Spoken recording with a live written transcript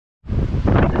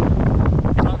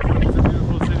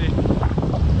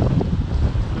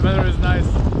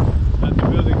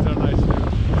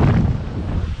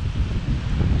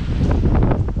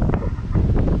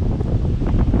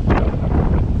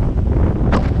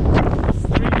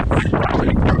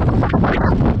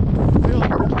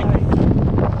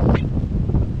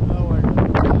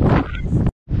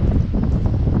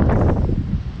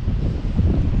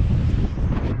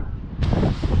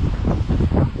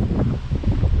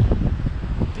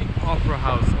opera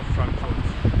house of Frankfurt.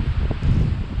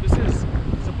 This is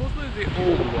supposedly the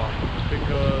old one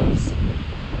because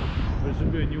there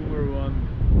should be a newer one,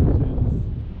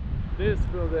 since this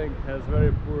building has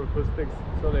very poor acoustics,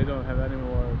 so they don't have any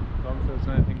more concerts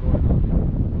or anything going on.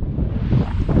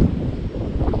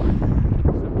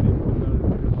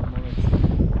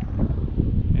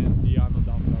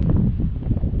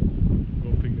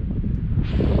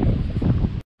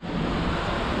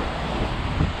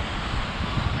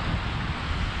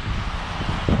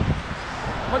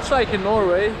 Much like in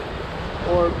Norway,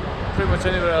 or pretty much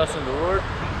anywhere else in the world,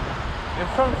 in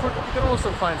Frankfurt you can also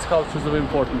find sculptures of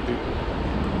important people.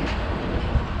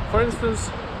 For instance,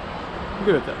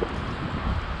 Goethe.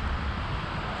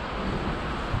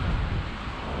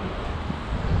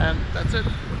 And that's it.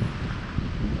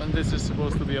 And this is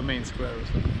supposed to be a main square or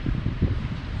something.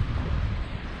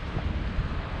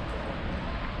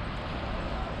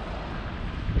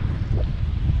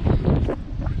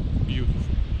 Beautiful.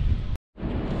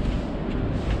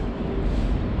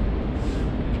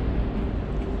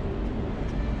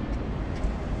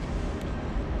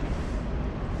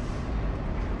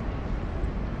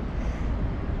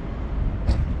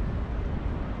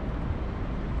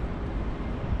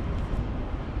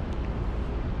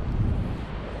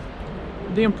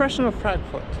 The impression of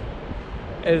Frankfurt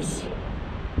is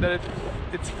that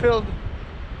it's filled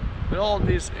with all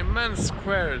these immense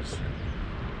squares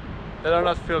that are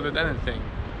not filled with anything.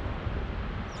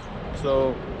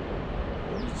 So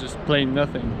it's just plain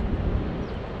nothing.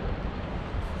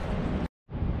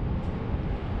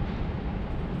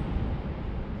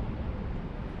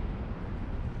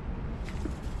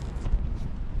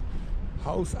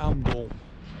 Haus am Dom,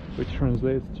 which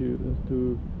translates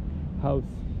to House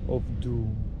of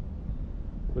Doom,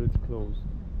 but it's closed.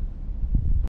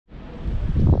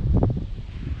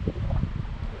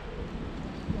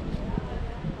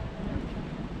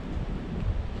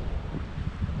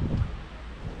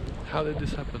 How did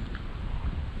this happen?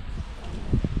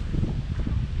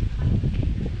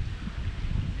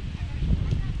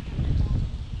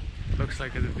 Looks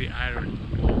like it is the iron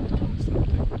or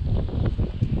something.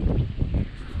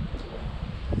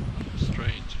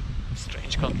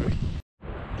 Strange country.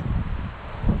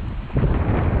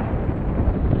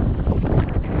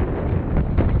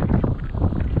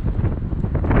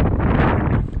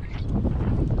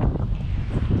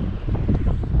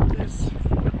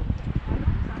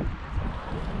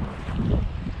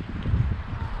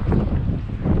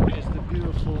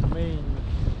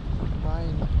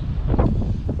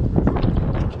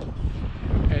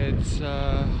 It's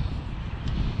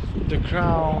the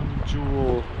crown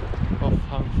jewel of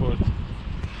Frankfurt.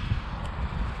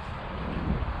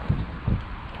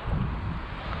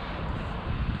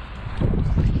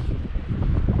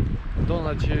 Don't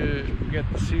let you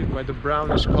get deceived by the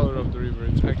brownish color of the river.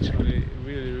 It's actually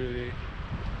really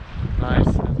nice,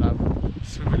 and I would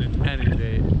swim in it any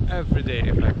day, every day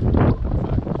if I could.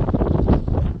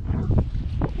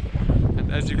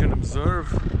 And as you can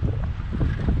observe,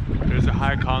 there's a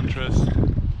high contrast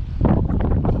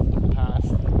of the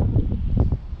past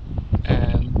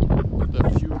and the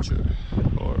future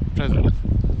or present.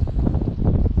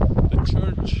 The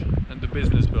church and the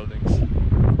business buildings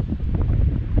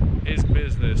is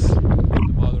business in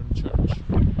the modern church.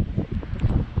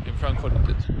 In Frankfurt it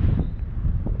is.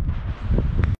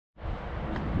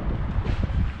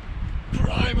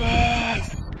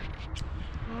 Primus!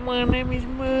 My name is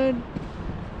Mud.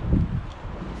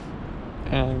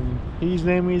 And his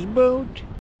name is Boat.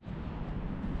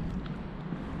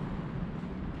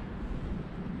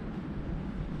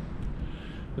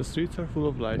 The streets are full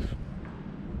of life.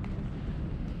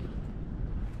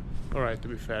 Alright, to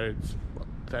be fair, it's what,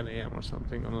 10 AM or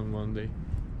something on a Monday.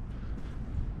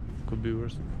 Could be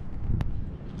worse.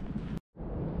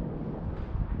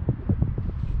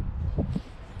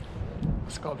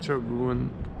 Sculpture of woman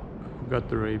who got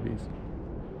the rabies.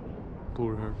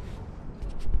 Poor her.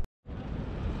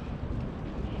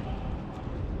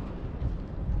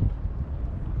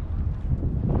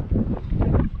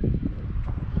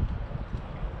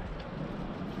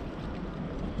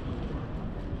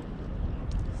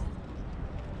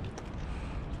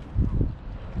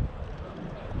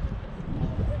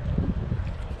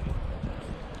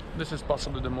 This is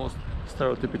possibly the most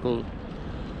stereotypical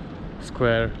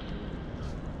square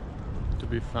to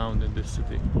be found in this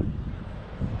city.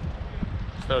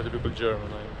 Stereotypical German.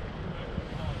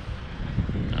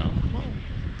 No.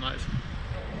 Nice.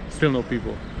 Still no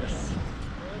people. Yes.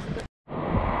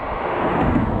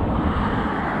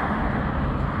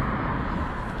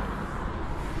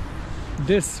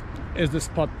 This is the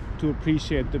spot to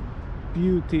appreciate the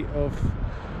beauty of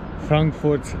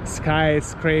Frankfurt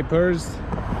skyscrapers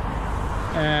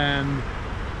and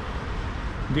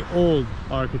the old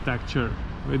architecture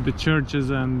with the churches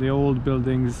and the old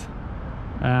buildings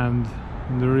and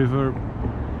the river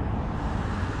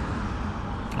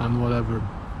and whatever.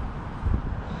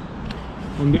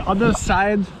 On the other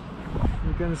side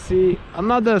you can see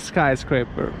another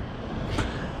skyscraper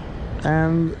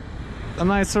and a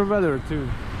nicer weather too.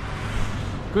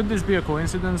 Could this be a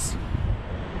coincidence?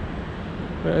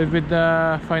 With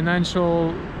the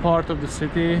financial part of the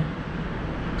city,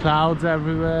 clouds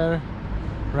everywhere,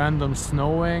 random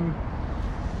snowing,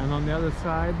 and on the other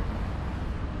side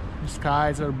the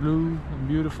skies are blue and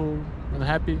beautiful and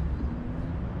happy.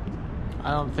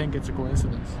 I don't think it's a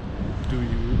coincidence. Do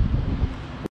you?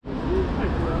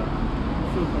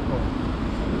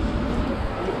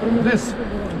 This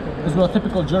is what a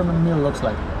typical German meal looks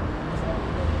like.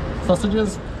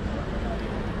 Sausages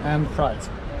and fries.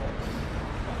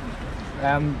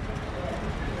 And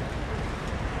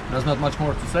there's not much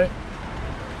more to say.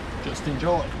 Just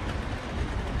enjoy.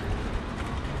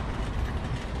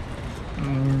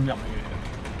 Yummy.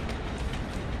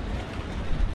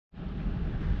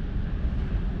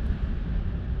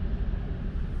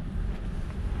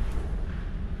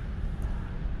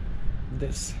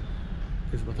 This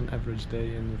is what an average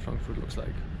day in Frankfurt looks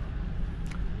like.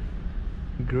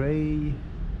 Grey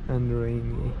and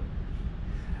rainy,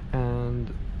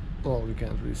 and well, we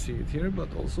can't really see it here,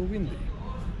 but also windy,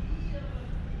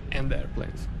 and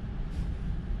airplanes.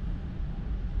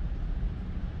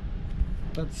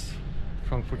 That's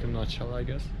Frankfurt in a nutshell, I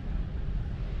guess.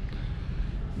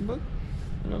 But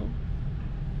you know,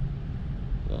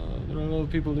 there are a lot of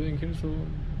people living here, so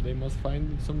they must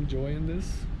find some joy in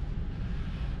this.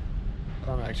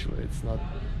 Actually, it's not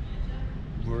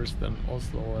worse than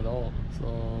Oslo at all,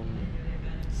 so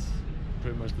it's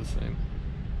pretty much the same.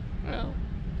 Well,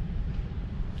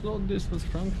 so this was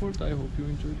Frankfurt. I hope you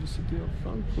enjoyed the city of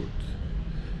Frankfurt.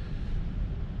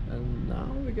 And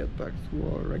now we get back to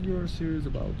our regular series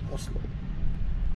about Oslo.